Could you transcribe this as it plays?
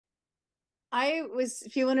I was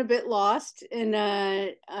feeling a bit lost, and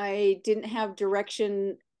I didn't have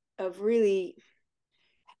direction of really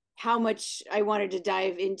how much I wanted to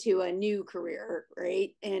dive into a new career, right?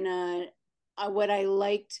 And what I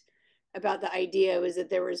liked about the idea was that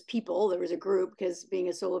there was a group, because being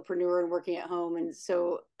a solopreneur and working at home, and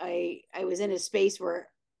so I was in a space where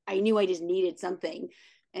I knew I just needed something,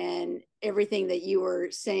 and everything that you were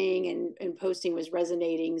saying and posting was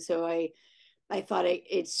resonating. So I thought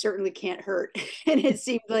it certainly can't hurt. And it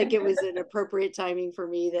seemed like it was an appropriate timing for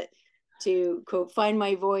me that to quote, find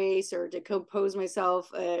my voice or to compose myself.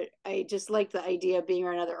 I just liked the idea of being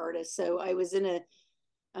around other artists. So I was in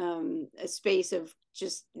a space of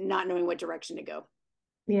just not knowing what direction to go.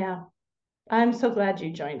 Yeah. I'm so glad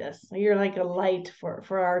you joined us. You're like a light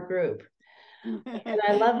for our group. And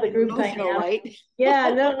I love the group Emotional dynamic. light.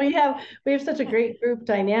 Yeah, no, we have such a great group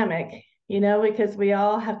dynamic, because we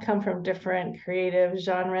all have come from different creative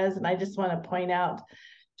genres. And I just want to point out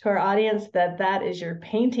to our audience that that is your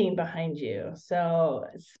painting behind you. So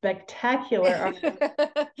spectacular art.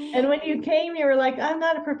 And when you came, you were like, I'm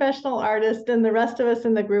not a professional artist. And the rest of us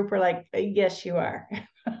in the group were like, yes, you are.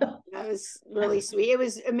 That was really sweet. It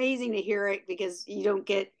was amazing to hear it, because you don't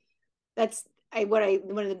get that's one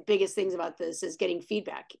of the biggest things about this is getting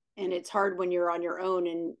feedback. And it's hard when you're on your own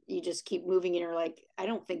and you just keep moving and you're like, I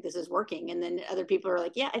don't think this is working. And then other people are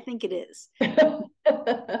like, yeah, I think it is,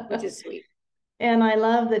 which is sweet. And I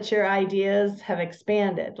love that your ideas have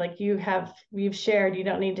expanded. Like you've shared, you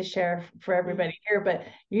don't need to share for everybody here, but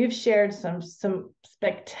you've shared some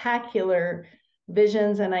spectacular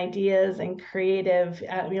visions and ideas and creative,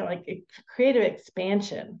 like creative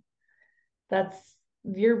expansion. That's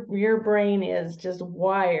your brain is just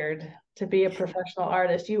wired to be a professional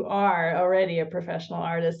artist. You are already a professional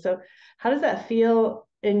artist. So how does that feel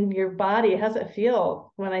in your body? How does it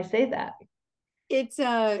feel when I say that? It's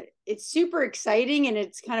super exciting, and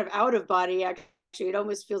it's kind of out of body actually. It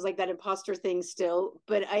almost feels like that imposter thing still,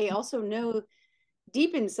 but I also know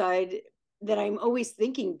deep inside that I'm always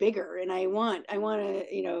thinking bigger, and I want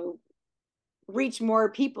to, reach more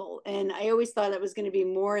people. And I always thought that was going to be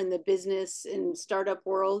more in the business and startup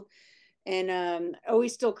world. And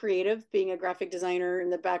always still creative, being a graphic designer in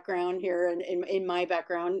the background here, and in my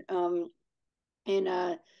background.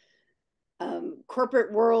 In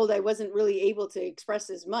corporate world, I wasn't really able to express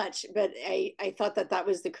as much, but I thought that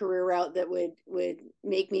was the career route that would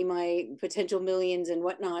make me my potential millions and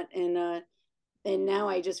whatnot. And now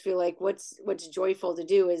I just feel like what's joyful to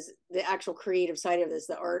do is the actual creative side of this,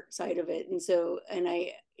 the art side of it. And so, and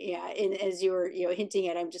as you were, hinting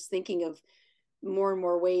at, I'm just thinking of more and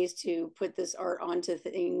more ways to put this art onto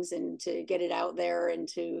things and to get it out there and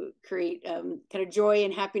to create kind of joy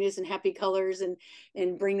and happiness and happy colors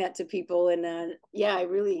and bring that to people. And yeah, I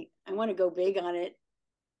want to go big on it.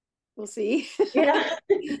 We'll see. Yeah.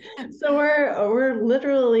 So we're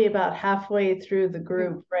literally about halfway through the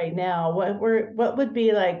group right now. What would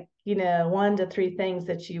be like, 1 to 3 things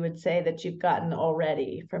that you would say that you've gotten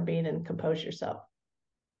already from being in Compose Yourself?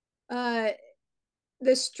 uh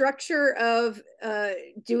the structure of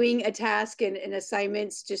doing a task and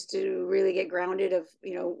assignments, just to really get grounded of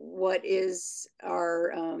what is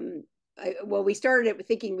our well, we started it with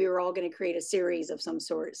thinking we were all going to create a series of some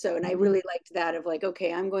sort. So, and I really liked that of like,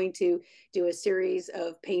 okay, I'm going to do a series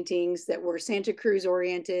of paintings that were Santa Cruz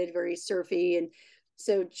oriented, very surfy. And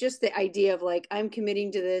so just the idea of like, I'm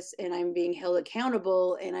committing to this and I'm being held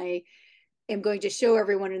accountable, and I am going to show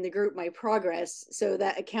everyone in the group my progress. So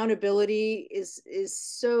that accountability is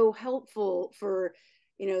so helpful for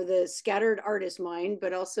the scattered artist mind,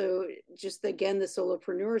 but also just again the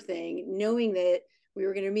solopreneur thing, knowing that we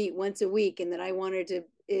were going to meet once a week, and that I wanted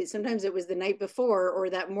to. Sometimes it was the night before or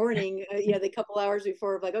that morning, the couple hours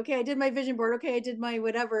before, of like, okay, I did my vision board, okay, I did my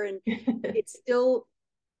whatever, and it's still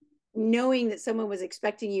knowing that someone was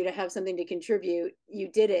expecting you to have something to contribute, you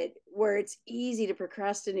did it, where it's easy to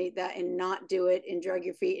procrastinate that and not do it and drag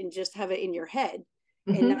your feet and just have it in your head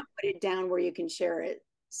and not put it down where you can share it.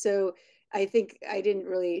 So I think I didn't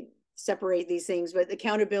really separate these things, but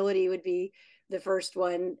accountability would be the first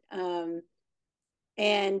one.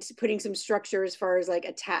 And putting some structure as far as like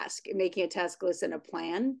a task, making a task list and a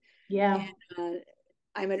plan. Yeah. And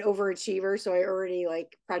I'm an overachiever, so I already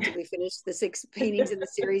like practically finished the 6 paintings in the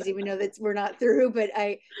series, even though that we're not through. But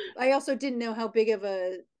I also didn't know how big of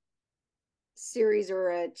a series or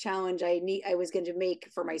a challenge I was going to make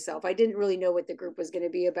for myself. I didn't really know what the group was going to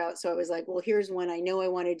be about, so I was like, well, here's one I know I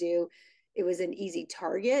want to do. It was an easy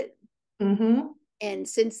target, and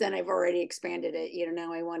since then I've already expanded it.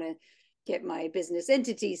 Now I want to get my business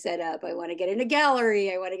entity set up. I want to get in a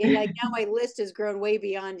gallery. I want to get, like, now my list has grown way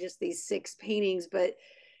beyond just these 6 paintings, but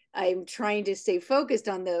I'm trying to stay focused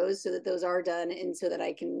on those so that those are done, and so that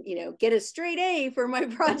I can, get a straight A for my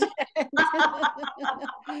project.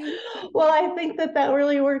 Well, I think that that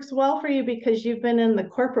really works well for you because you've been in the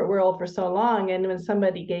corporate world for so long. And when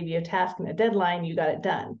somebody gave you a task and a deadline, you got it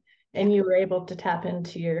done. And you were able to tap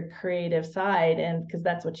into your creative side. And because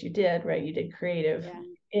that's what you did, right? You did creative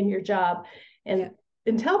in your job. And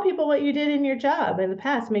tell people what you did in your job in the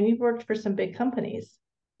past. I mean, you've worked for some big companies.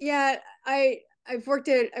 Yeah, I worked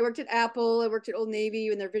at Apple, I worked at Old Navy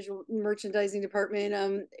in their visual merchandising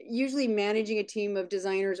department, usually managing a team of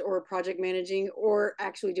designers or project managing or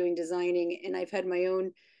actually doing designing. And I've had my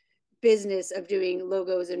own business of doing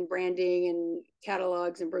logos and branding and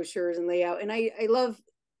catalogs and brochures and layout. And I love,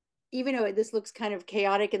 even though this looks kind of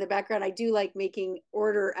chaotic in the background, I do like making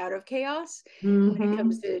order out of chaos when it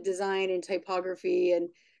comes to design and typography.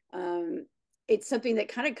 And it's something that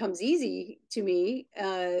kind of comes easy to me.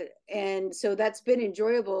 And so that's been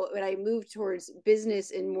enjoyable. When I moved towards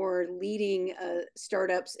business and more leading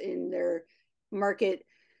startups in their market,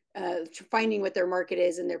 finding what their market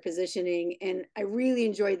is and their positioning. And I really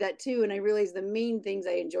enjoyed that too. And I realized the main things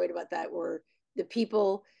I enjoyed about that were the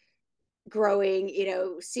people growing,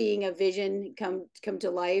 seeing a vision come to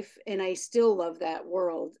life. And I still love that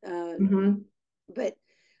world. But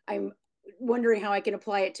I'm wondering how I can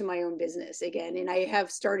apply it to my own business again. And I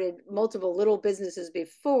have started multiple little businesses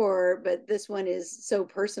before, but this one is so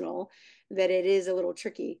personal that it is a little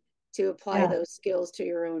tricky to apply those skills to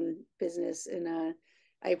your own business. And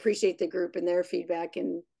I appreciate the group and their feedback.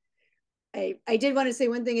 And I did want to say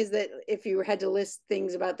one thing is that if you had to list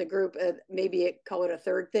things about the group, maybe call it a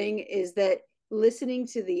third thing, is that listening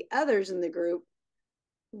to the others in the group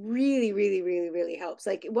really, really, really, really helps.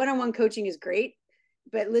 Like one-on-one coaching is great,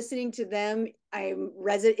 but listening to them,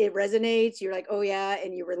 it resonates. You're like, oh yeah,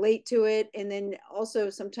 and you relate to it. And then also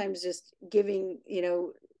sometimes just giving, I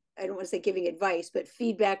don't want to say giving advice, but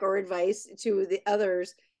feedback or advice to the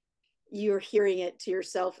others, you're hearing it to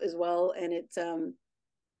yourself as well. And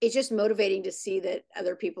it's just motivating to see that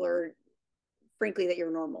other people are, frankly, that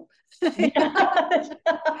you're normal.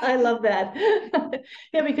 I love that.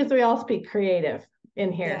 Yeah, because we all speak creative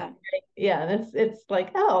in here. Yeah. Right? Yeah. It's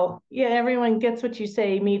like, oh, yeah, everyone gets what you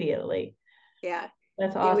say immediately. Yeah.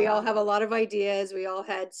 That's awesome. Yeah, we all have a lot of ideas. We all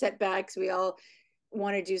had setbacks. We all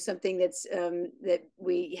want to do something that's that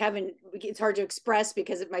we haven't, it's hard to express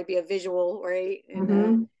because it might be a visual, right?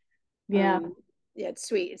 And yeah. Yeah, it's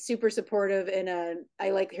sweet. It's super supportive, and I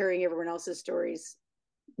like hearing everyone else's stories.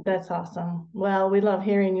 That's awesome. Well, we love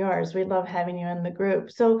hearing yours. We love having you in the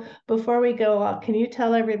group. So before we go off, can you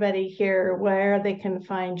tell everybody here where they can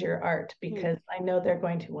find your art? Because I know they're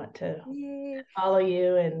going to want to follow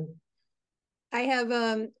you. And I have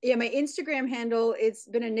my Instagram handle, it's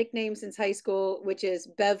been a nickname since high school, which is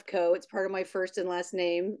Bevco. It's part of my first and last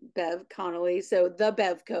name, Bev Connelly. So the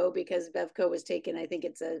Bevco, because Bevco was taken, I think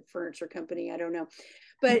it's a furniture company, I don't know.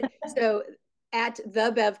 But so at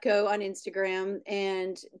the Bevco on Instagram,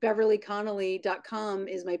 and beverlyconnelly.com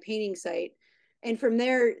is my painting site. And from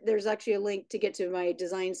there, there's actually a link to get to my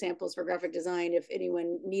design samples for graphic design if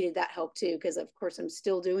anyone needed that help too, because of course I'm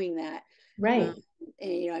still doing that. Right.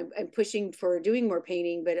 And I'm pushing for doing more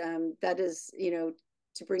painting, but that is,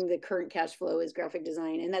 to bring the current cash flow is graphic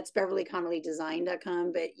design, and that's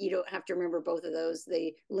beverlyconnellydesign.com. But you don't have to remember both of those;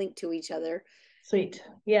 they link to each other. Sweet.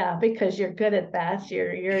 Yeah, because you're good at that.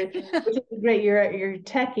 You're which is great. You're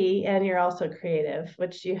techie and you're also creative,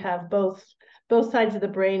 which you have both sides of the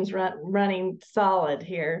brains running solid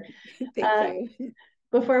here. Thank you.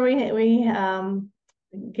 Before we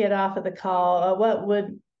get off of the call,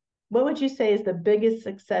 what would you say is the biggest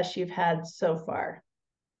success you've had so far?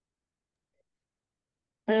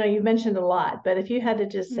 I know you mentioned a lot, but if you had to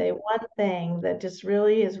just say one thing that just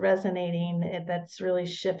really is resonating, that's really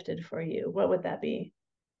shifted for you, what would that be?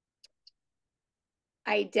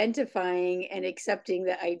 Identifying and accepting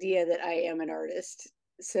the idea that I am an artist.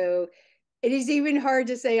 So it is even hard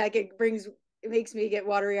to say, like it makes me get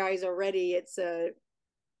watery eyes already. It's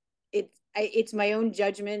my own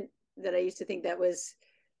judgment that I used to think that was,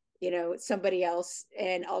 somebody else,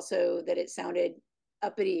 and also that it sounded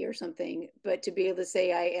uppity or something. But to be able to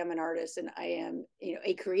say I am an artist and I am,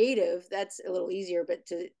 a creative, that's a little easier. But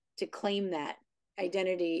to claim that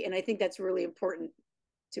identity, and I think that's really important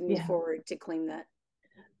to move forward, to claim that.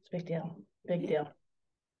 It's a big deal. Big deal.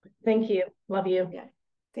 Thank you. Love you. Yeah.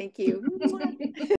 Thank you.